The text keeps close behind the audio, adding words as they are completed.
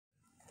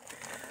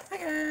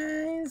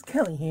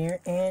Kelly here,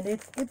 and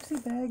it's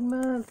Ipsy bag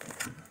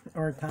month.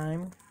 Or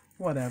time.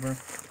 Whatever.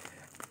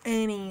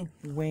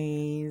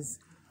 Anyways,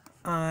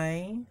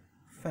 I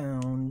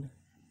found...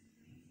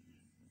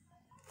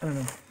 I don't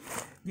know.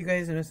 You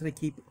guys notice that I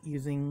keep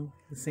using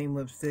the same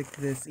lipstick,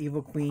 this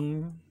Evil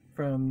Queen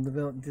from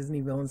the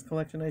Disney Villains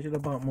collection. I should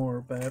have bought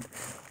more, but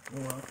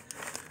oh well.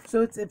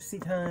 So it's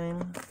Ipsy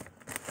time.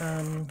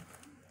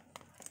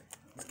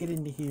 Let's get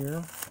into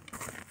here.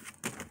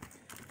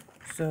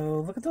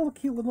 So look at all the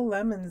cute little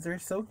lemons. They're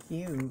so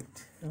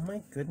cute. Oh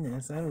my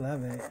goodness, I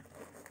love it.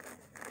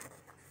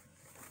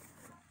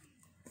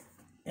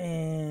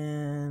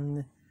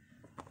 And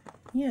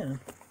yeah,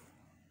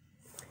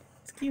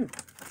 it's cute.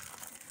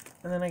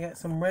 And then I got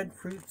some red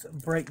fruits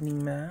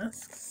brightening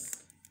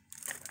masks.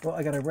 Well,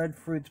 I got a red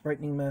fruits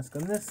brightening mask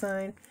on this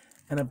side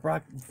and a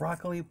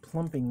broccoli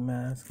plumping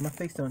mask. My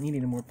face don't need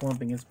any more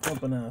plumping. It's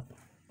plump enough.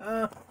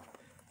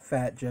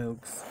 Fat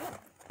jokes.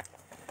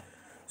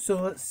 So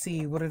let's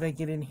see, what did I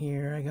get in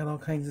here? I got all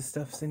kinds of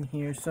stuffs in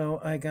here. So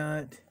I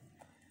got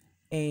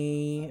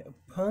a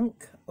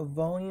Punk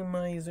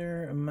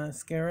Volumizer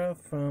mascara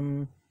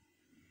from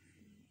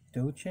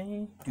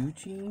Ducci.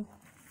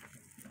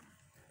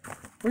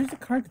 Where's the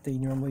card that they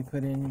normally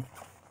put in?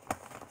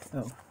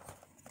 Oh,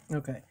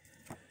 okay.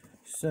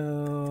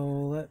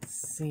 So let's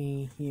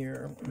see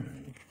here.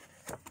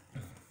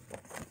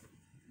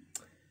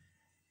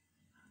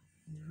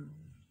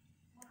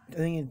 I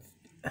think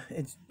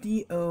it's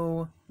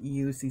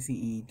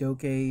D-O-U-C-C-E.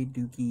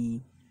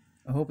 Dookie.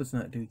 I hope it's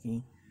not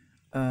Dookie.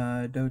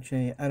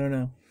 Doce. I don't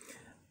know.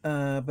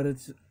 But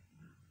it's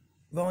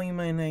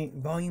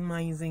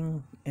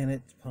volumizing, and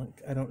it's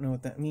Punk. I don't know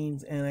what that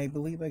means, and I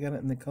believe I got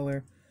it in the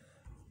color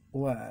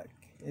black.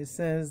 It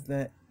says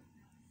that...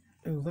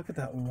 Oh, look at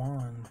that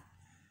wand.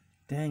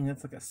 Dang,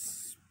 that's like a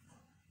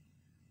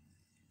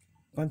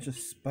bunch of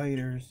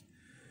spiders.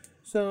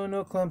 So,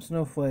 no clumps,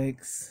 no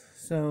flakes.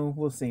 So,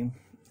 we'll see.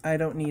 I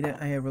don't need it.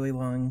 I have really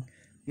long,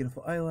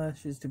 beautiful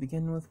eyelashes to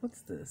begin with.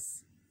 What's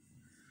this?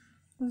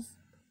 I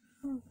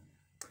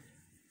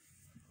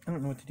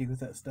don't know what to do with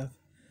that stuff.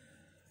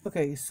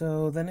 Okay,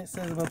 so then it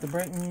says about the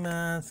brightening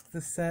mask.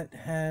 The set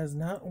has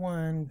not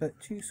one, but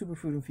 2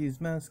 superfood infused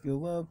masks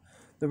you'll love.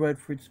 The red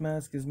fruits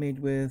mask is made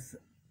with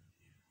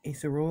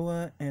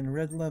acerola and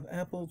red love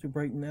apple to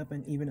brighten up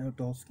and even out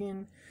dull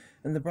skin.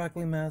 And the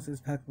broccoli mask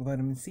is packed with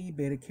vitamin C,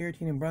 beta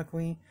carotene, and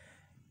broccoli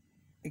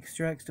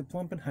extracts to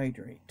plump and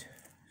hydrate.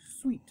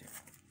 Sweet.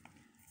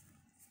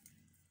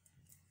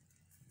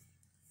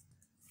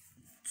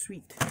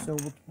 So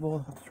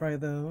we'll try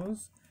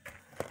those.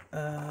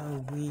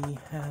 We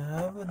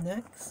have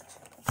next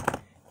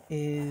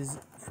is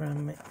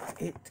from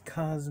It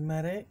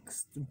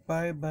Cosmetics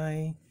Bye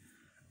Bye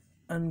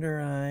Under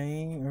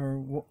Eye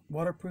or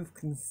Waterproof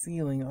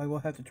Concealing. I will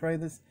have to try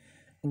this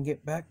and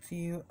get back to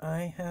you.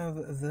 I have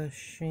the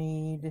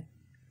shade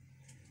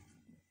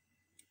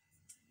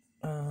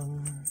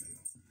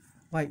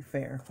Light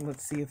Fair.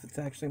 Let's see if it's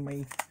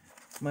actually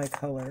my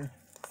color.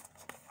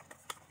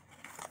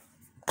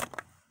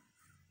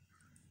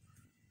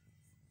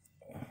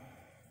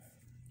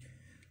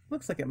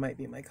 Looks like it might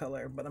be my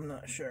color, but I'm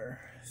not sure.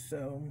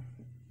 So,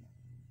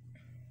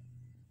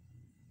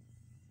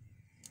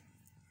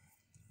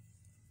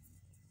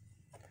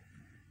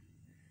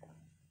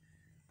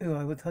 ooh,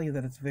 I will tell you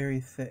that it's very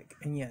thick,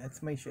 and yeah,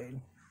 it's my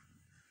shade.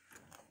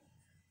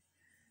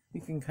 You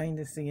can kind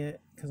of see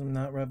it because I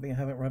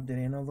haven't rubbed it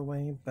in all the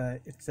way,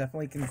 but it's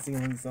definitely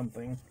concealing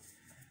something.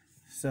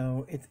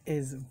 So it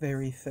is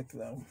very thick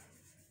though,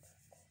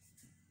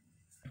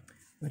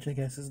 which I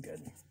guess is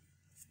good.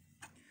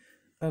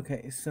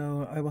 Okay,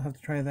 so I will have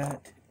to try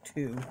that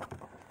too.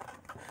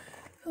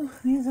 Oh,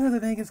 these are the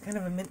Vegas kind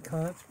of a mint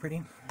color. That's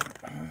pretty.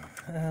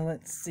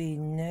 Let's see.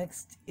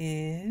 Next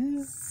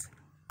is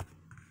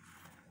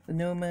the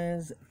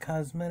Nomaz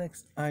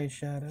Cosmetics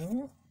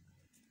eyeshadow.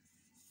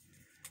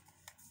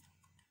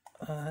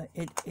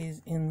 It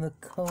is in the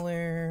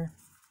color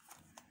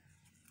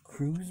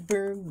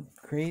Kreisberg.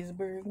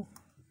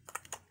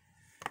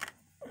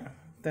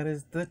 That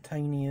is the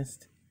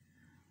tiniest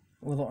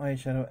little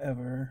eyeshadow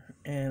ever,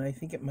 and I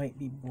think it might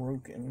be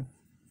broken.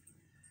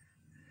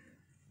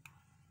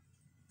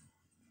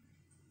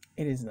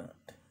 It is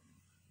not.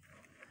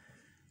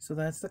 So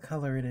that's the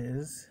color it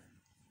is.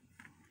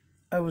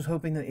 I was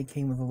hoping that it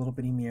came with a little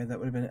bitty mirror. That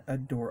would have been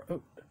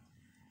adorable. Oh,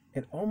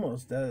 it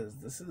almost does.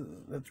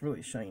 That's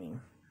really shiny.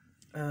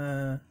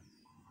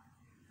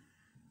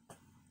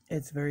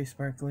 It's very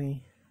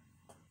sparkly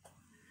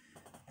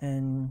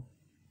and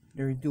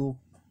very dual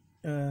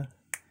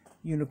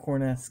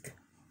unicorn-esque.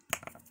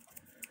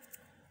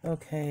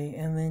 Okay,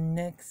 and then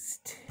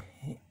next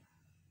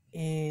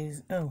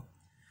is, nail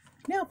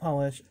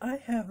polish. I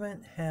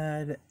haven't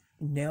had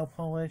nail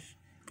polish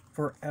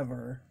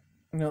forever.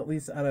 No, at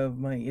least out of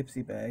my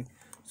Ipsy bag.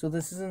 So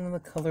this is in the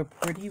color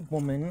Pretty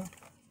Woman.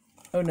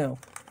 Oh no,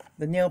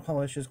 the nail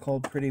polish is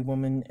called Pretty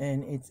Woman,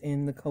 and it's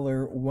in the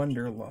color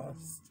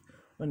Wonderlust.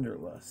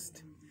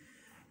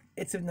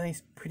 It's a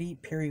nice, pretty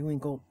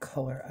periwinkle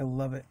color. I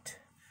love it.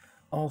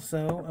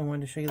 Also, I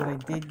wanted to show you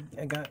that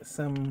I got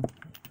some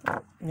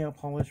nail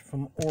polish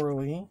from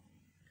Orly.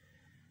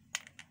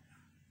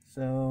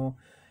 So,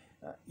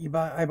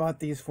 I bought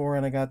these four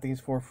and I got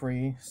these for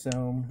free,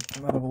 so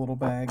out of a little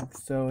bag.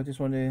 So I just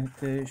wanted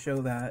to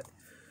show that.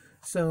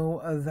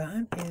 So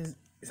that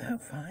is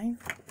that 5?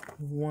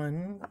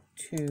 1,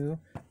 2,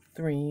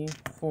 3,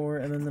 4,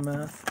 and then the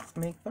masks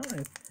make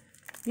 5.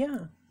 Yeah.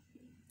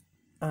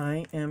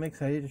 I am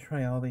excited to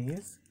try all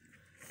these.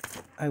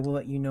 I will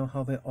let you know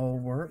how they all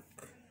work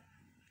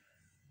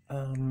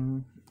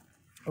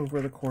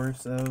over the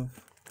course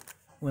of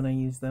when I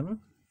use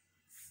them.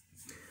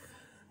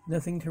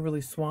 Nothing to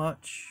really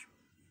swatch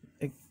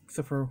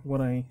except for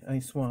what I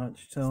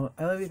swatched. So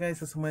I love you guys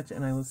so much,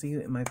 and I will see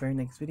you in my very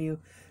next video.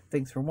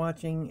 Thanks for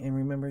watching, and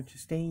remember to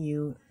stay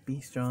you, be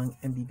strong,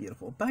 and be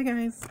beautiful. Bye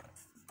guys!